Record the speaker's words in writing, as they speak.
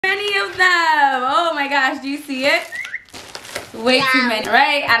many of them. Oh my gosh, do you see it? Way too many,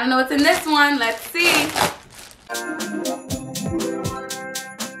 right? I don't know what's in this one. Let's see.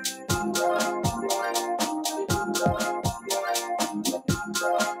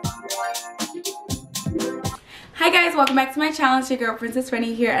 Hi guys, welcome back to my channel. It's your girl Princess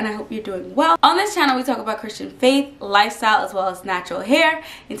Reni here, and I hope you're doing well. On this channel we talk about Christian faith, lifestyle, as well as natural hair.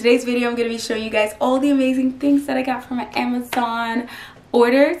 In today's video I'm going to be showing you guys all the amazing things that I got from my Amazon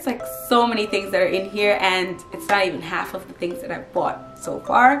order. It's like so many things that are in here, and it's not even half of the things that I've bought so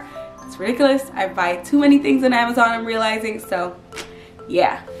far. It's ridiculous. I buy too many things on Amazon, I'm realizing, so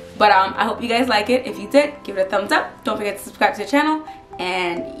yeah. But I hope you guys like it. If you did, give it a thumbs up. Don't forget to subscribe to the channel,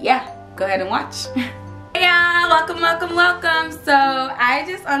 and yeah, go ahead and watch. Hey y'all, welcome. So I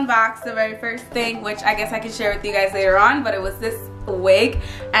just unboxed the very first thing, which I guess I can share with you guys later on, but it was this wig,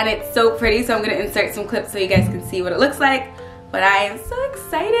 and it's so pretty, so I'm going to insert some clips so you guys can see what it looks like. But I am so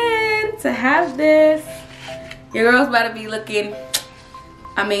excited to have this. Your girl's about to be looking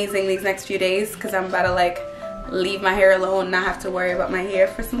amazing these next few days because I'm about to like leave my hair alone and not have to worry about my hair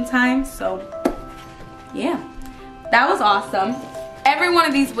for some time. So yeah, that was awesome. Every one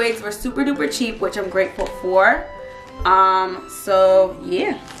of these wigs were super duper cheap, which I'm grateful for. So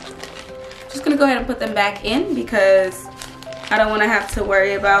yeah, just gonna go ahead and put them back in because I don't want to have to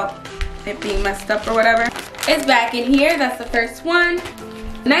worry about it being messed up or whatever. It's back in here. That's the first one.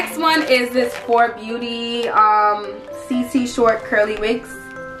 Next one is this 4Beauty CC short curly wigs.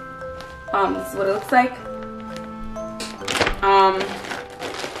 This is what it looks like.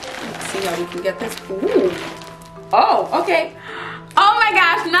 Let's see how we can get this. Ooh. Oh, okay. Oh my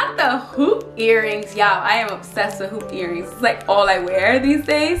gosh, not the hoop earrings. Y'all, I am obsessed with hoop earrings. It's like all I wear these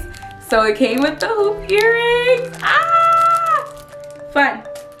days. So it came with the hoop earrings. Ah! Fun.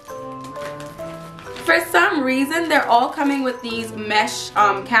 For some reason, they're all coming with these mesh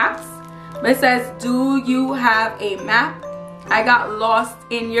caps. But it says, do you have a map? I got lost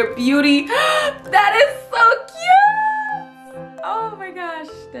in your beauty. That is so cute. Oh my gosh,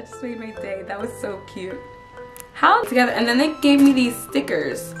 that just made my day. That was so cute. How together, and then they gave me these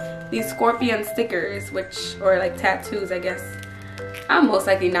stickers, these scorpion stickers, which, or like tattoos, I guess. I'm most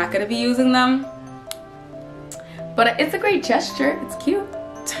likely not going to be using them, but it's a great gesture. It's cute.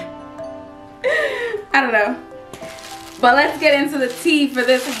 I don't know, but let's get into the tea for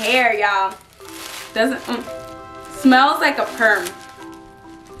this hair, y'all. Doesn't smells like a perm.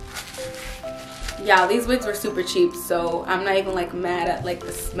 Y'all, these wigs were super cheap, so I'm not even like mad at like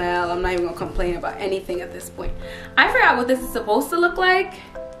the smell. I'm not even gonna complain about anything at this point. I forgot what this is supposed to look like.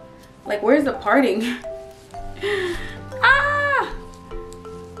 Like, where's the parting? Ah!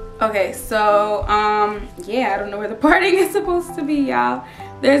 Okay, so yeah, I don't know where the parting is supposed to be, y'all.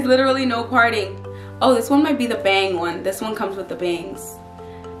 There's literally no parting. Oh, this one might be the bang one. This one comes with the bangs,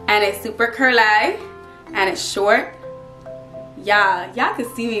 and it's super curly, and it's short. Y'all can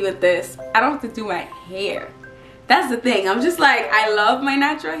see me with this. I don't have to do my hair. That's the thing. I'm just like, I love my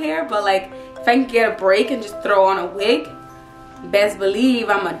natural hair, but like if I can get a break and just throw on a wig, best believe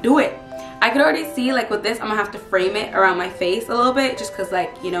I'm gonna do it. I could already see, like with this, I'm gonna have to frame it around my face a little bit, just cause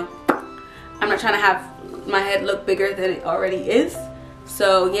like, you know, I'm not trying to have my head look bigger than it already is.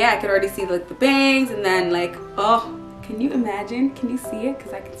 So yeah, I could already see like the bangs, and then like, oh, can you imagine? Can you see it?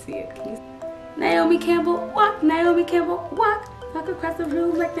 Cause I can see it. Can you see? Naomi Campbell, walk, Naomi Campbell, walk across the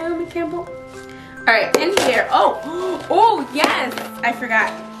room like Naomi Campbell. Alright, in here, oh yes, I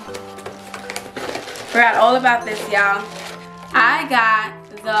forgot all about this, y'all. I got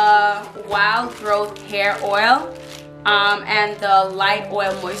the Wild Growth Hair Oil and the Light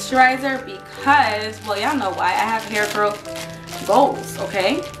Oil Moisturizer because, well, y'all know why. I have hair growth goals,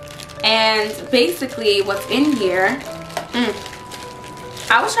 okay? And basically what's in here,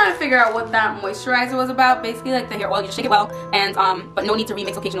 I was trying to figure out what that moisturizer was about. Basically, like the hair oil, you just shake it well, and but no need to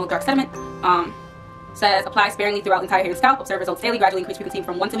remix occasional dark sediment. Says apply sparingly throughout the entire hair and scalp. Observe results daily. Gradually increase frequency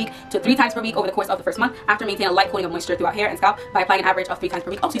from once a week to 3 times per week over the course of the first month. After, maintain a light coating of moisture throughout hair and scalp by applying an average of 3 times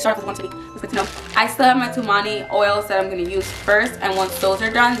per week. Oh, so you start off with once a week. That's good to know. I still have my Tumani oils that I'm going to use first, and once those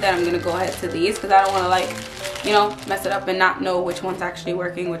are done, then I'm going to go ahead to these because I don't want to, like, you know, mess it up and not know which one's actually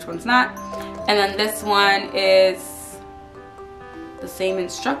working, which one's not. And then this one is the same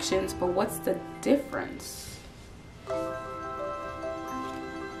instructions, but what's the difference?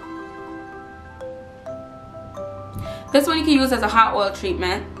 This one you can use as a hot oil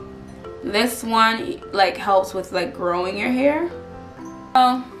treatment. This one like helps with like growing your hair.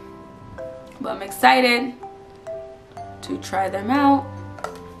 But I'm excited to try them out.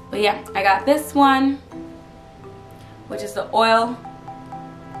 But yeah, I got this one, which is the oil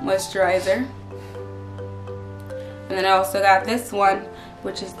moisturizer. And then I also got this one,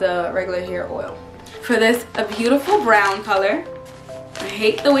 which is the regular hair oil. For this, a beautiful brown color. I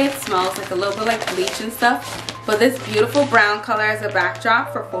hate the way it smells, like a little bit like bleach and stuff. But this beautiful brown color as a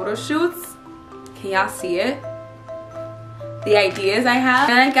backdrop for photo shoots. Can y'all see it? The ideas I have.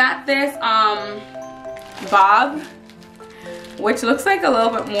 And I got this bob, which looks like a little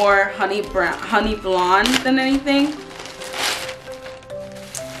bit more honey blonde than anything.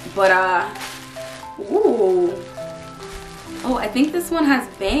 But ooh. Oh, I think this one has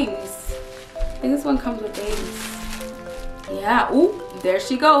bangs. I think this one comes with bangs. Yeah, ooh, there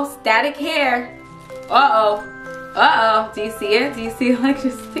she goes. Static hair. Uh-oh. Uh-oh. Do you see it? Do you see it like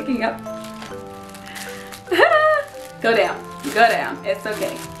just sticking up? Go down. Go down. It's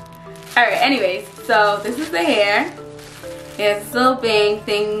okay. Alright, anyways, so this is the hair. It's a little bang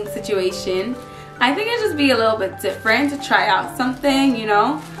thing situation. I think it'd just be a little bit different to try out something, you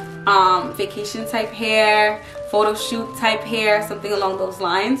know. Vacation type hair, photo shoot type hair, something along those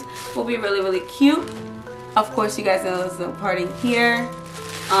lines will be really, really cute. Of course, you guys know there's a parting here.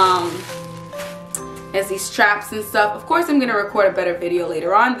 There's these straps and stuff. Of course, I'm gonna record a better video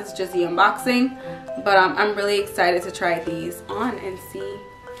later on. This is just the unboxing, but I'm really excited to try these on and see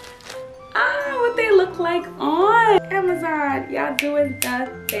what they look like on Amazon. Y'all doing the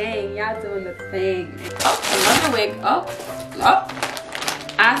thing. Y'all doing the thing. Oh, another wig. Oh.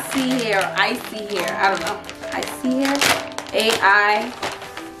 I see hair. I see hair. I don't know. I see hair. A-I-S-I.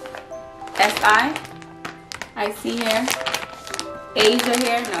 I see hair. Asia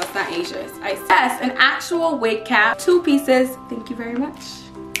hair. No, it's not Asia. It's I see. Yes, an actual wig cap. 2 pieces. Thank you very much.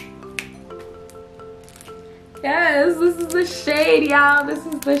 Yes, this is the shade, y'all. This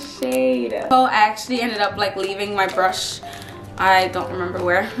is the shade. So I actually ended up like leaving my brush. I don't remember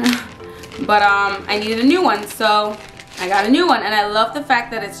where. But I needed a new one, so I got a new one. And I love the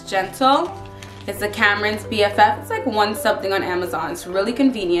fact that it's gentle. It's the Cameron's BFF. It's like $1 something on Amazon. It's really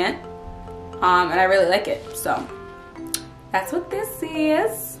convenient. And I really like it. So that's what this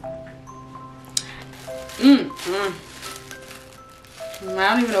is. I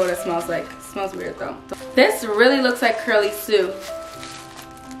don't even know what it smells like. It smells weird though. This really looks like Curly Sue.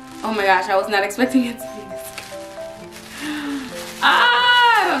 Oh my gosh, I was not expecting it to be this good.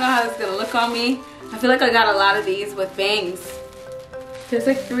 I don't know how this is gonna look on me. I feel like I got a lot of these with bangs. There's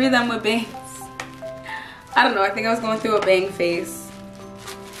like 3 of them with bangs. I don't know, I think I was going through a bang phase.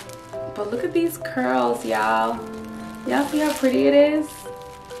 But look at these curls, y'all. Y'all see how pretty it is?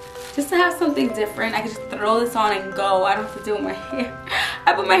 Just to have something different, I can just throw this on and go. I don't have to do it with my hair.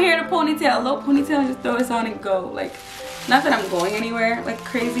 I put my hair in a ponytail, a low ponytail, and just throw this on and go. Like, not that I'm going anywhere like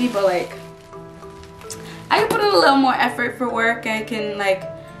crazy, but like, I can put in a little more effort for work. I can like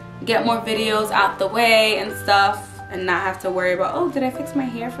get more videos out the way and stuff, and not have to worry about, oh, did I fix my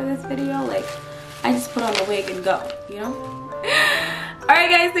hair for this video? Like, I just put on the wig and go, you know? Alright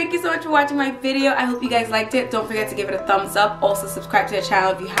guys, thank you so much for watching my video. I hope you guys liked it. Don't forget to give it a thumbs up. Also subscribe to the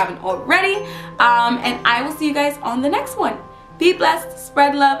channel if you haven't already. And I will see you guys on the next one. Be blessed,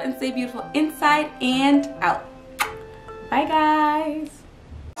 spread love, and stay beautiful inside and out. Bye guys.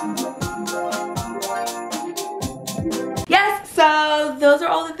 Yes, so those are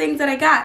all the things that I got.